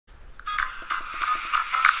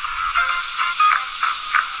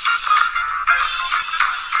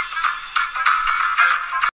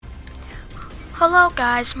Hello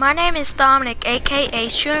guys, my name is Dominic aka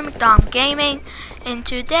Shooter McDom Gaming, and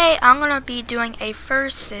today I'm going to be doing a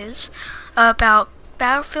versus about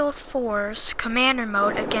Battlefield 4's Commander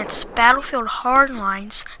Mode against Battlefield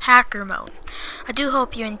Hardline's Hacker Mode. I do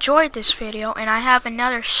hope you enjoyed this video, and I have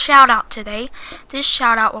another shout out today. This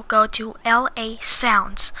shout out will go to LA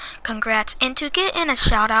Sounds. Congrats, and to get in a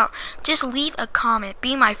shout out, just leave a comment.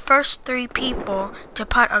 Be my first 3 people to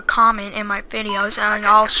put a comment in my videos and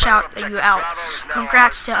I'll shout you out.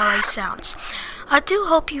 Congrats to LA Sounds. I do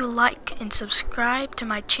hope you like and subscribe to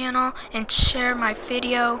my channel and share my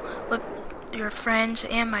video with your friends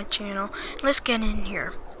and my channel. Let's get in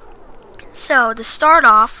here. So to start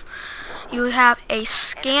off, you have a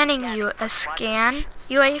scan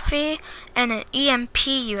UAV and an EMP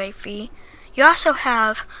UAV. You also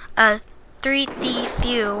have a 3D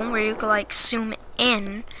view where you can like zoom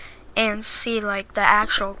in and see like the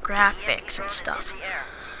actual graphics and stuff.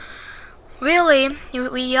 Really,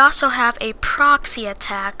 we also have a proxy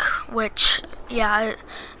attack, which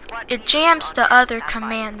it jams the other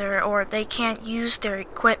commander, or they can't use their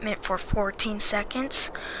equipment for 14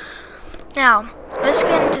 seconds. Now, let's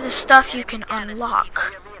get into the stuff you can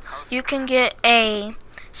unlock. You can get a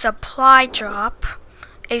supply drop,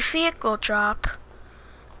 a vehicle drop,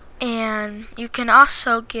 and you can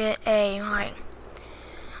also get a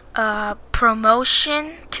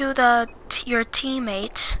promotion to your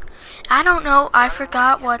teammates. I don't know, I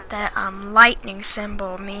forgot what that lightning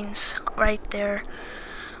symbol means right there,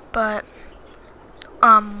 but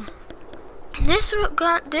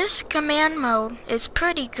this command mode is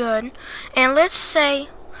pretty good. And let's say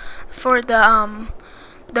for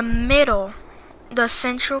the middle, the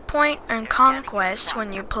central point and conquest,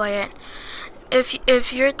 when you play it,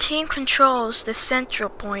 if your team controls the central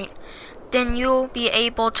point, then you'll be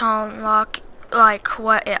able to unlock like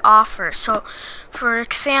what it offers. So for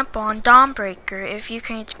example, on Dawnbreaker, if you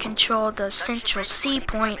can control the central C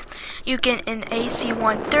point, you get an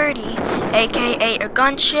AC-130, aka a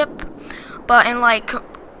gunship. But in like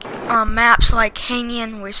maps like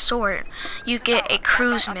Hanging Resort, you get a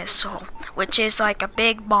cruise missile, which is like a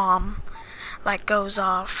big bomb like goes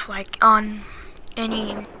off like on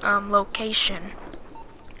any location.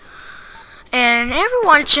 And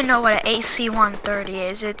everyone should know what an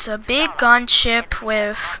AC-130 is. It's a big gunship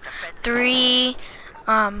with 3,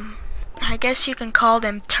 I guess you can call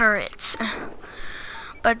them turrets.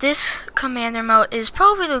 But this commander mode is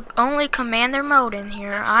probably the only commander mode in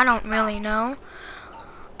here. I don't really know.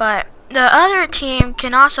 But the other team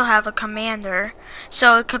can also have a commander,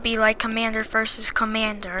 so it could be like commander versus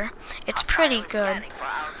commander. It's pretty good.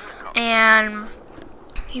 And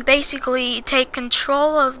you basically take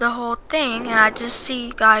control of the whole thing, and I just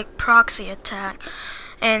see like proxy attack.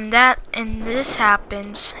 And this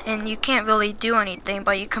happens, and you can't really do anything,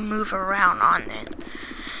 but you can move around on it.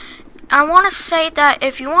 I want to say that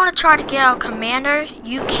if you want to try to get out commander,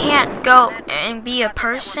 you can't go and be a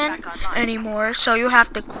person anymore, so you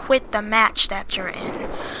have to quit the match that you're in.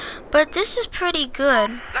 But this is pretty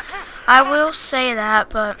good, I will say that,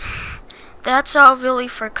 but that's all really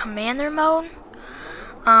for commander mode.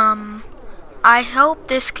 I hope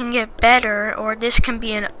this can get better, or this can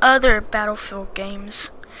be in other Battlefield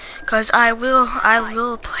games, cause I will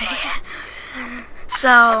play it.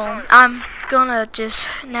 So I'm gonna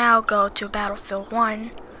just now go to Battlefield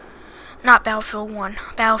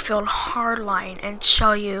Battlefield Hardline, and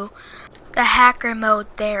show you the hacker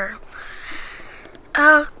mode there.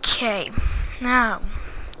 Okay, now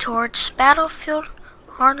towards Battlefield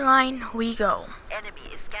Hardline we go.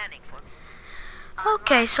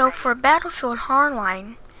 Okay, so for Battlefield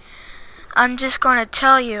Hardline, I'm just gonna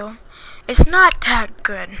tell you, it's not that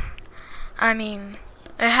good. I mean,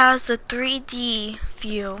 it has the 3D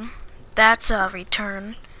view, that's a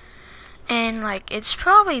return, and like it's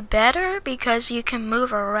probably better because you can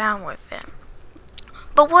move around with it.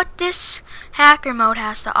 But what this hacker mode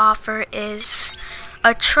has to offer is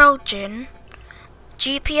a Trojan,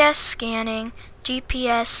 GPS scanning,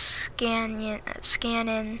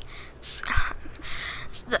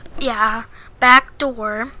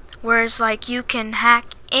 backdoor, whereas like you can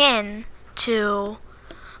hack in to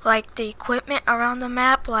like the equipment around the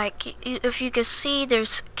map. Like if you can see,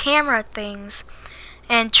 there's camera things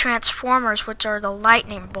and transformers, which are the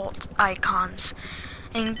lightning bolt icons.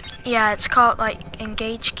 And yeah, it's called like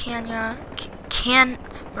engage camera.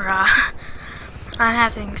 I'm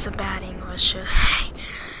having some bad English.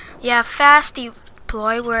 Yeah, fast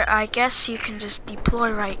deploy, where I guess you can just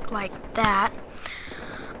deploy right like that.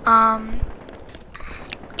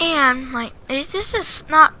 And like this is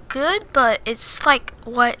not good, but it's like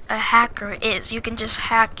what a hacker is. You can just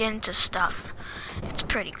hack into stuff. It's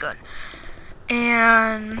pretty good.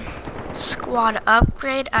 And squad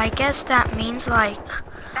upgrade, I guess that means like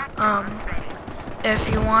if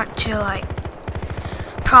you want to like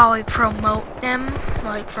probably promote them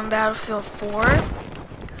like from Battlefield 4,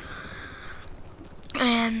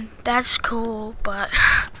 and that's cool, but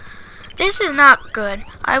this is not good.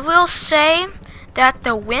 I will say that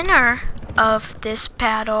the winner of this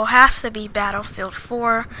battle has to be Battlefield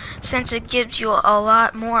 4, since it gives you a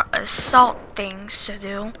lot more assault things to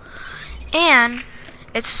do, and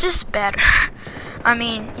it's just better. I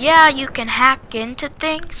mean, yeah, you can hack into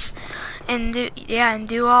things and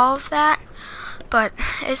do all of that, but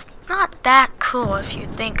it's not that cool if you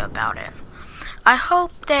think about it. I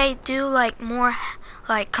hope they do like more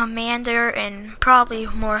like commander and probably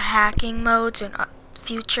more hacking modes in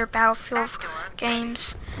future Battlefield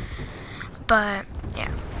games. But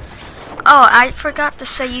yeah. Oh, I forgot to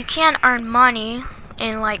say you can earn money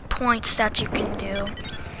in like points that you can do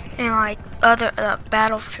in like other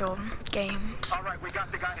Battlefield games.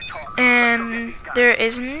 And there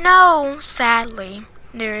is no, sadly,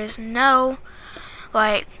 there is no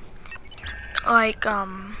like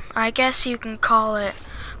I guess you can call it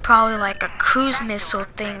probably like a cruise missile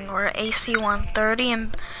thing or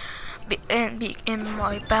AC-130 in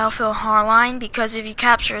like Battlefield Hardline, because if you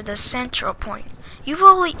capture the central point, you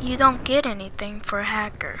don't get anything for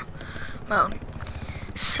hacker mode.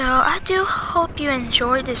 So I do hope you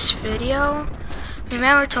enjoyed this video.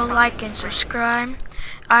 Remember to like and subscribe.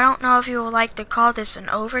 I don't know if you would like to call this an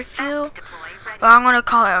overview, but I'm going to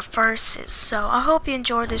call it a versus. So I hope you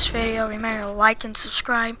enjoyed this video. Remember to like and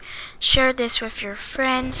subscribe. Share this with your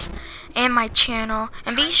friends and my channel.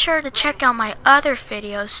 And be sure to check out my other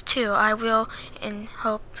videos too. I will, and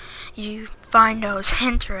hope you find those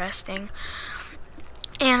interesting.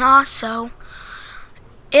 And also,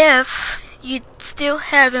 if you still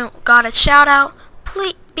haven't got a shout out,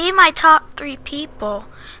 please be my top 3 people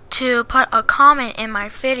to put a comment in my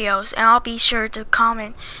videos, and I'll be sure to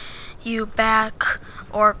comment you back,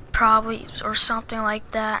 or probably or something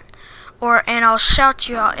like that, and I'll shout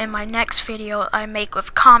you out in my next video I make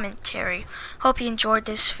with commentary. Hope you enjoyed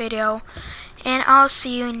this video, and I'll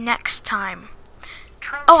see you next time.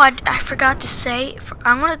 Oh, I forgot to say,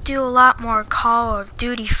 I'm gonna do a lot more Call of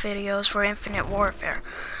Duty videos for Infinite Warfare,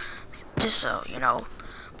 just so you know,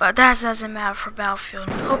 but that doesn't matter for Battlefield.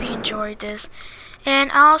 Hope you enjoyed this,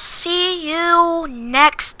 and I'll see you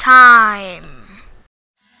next time.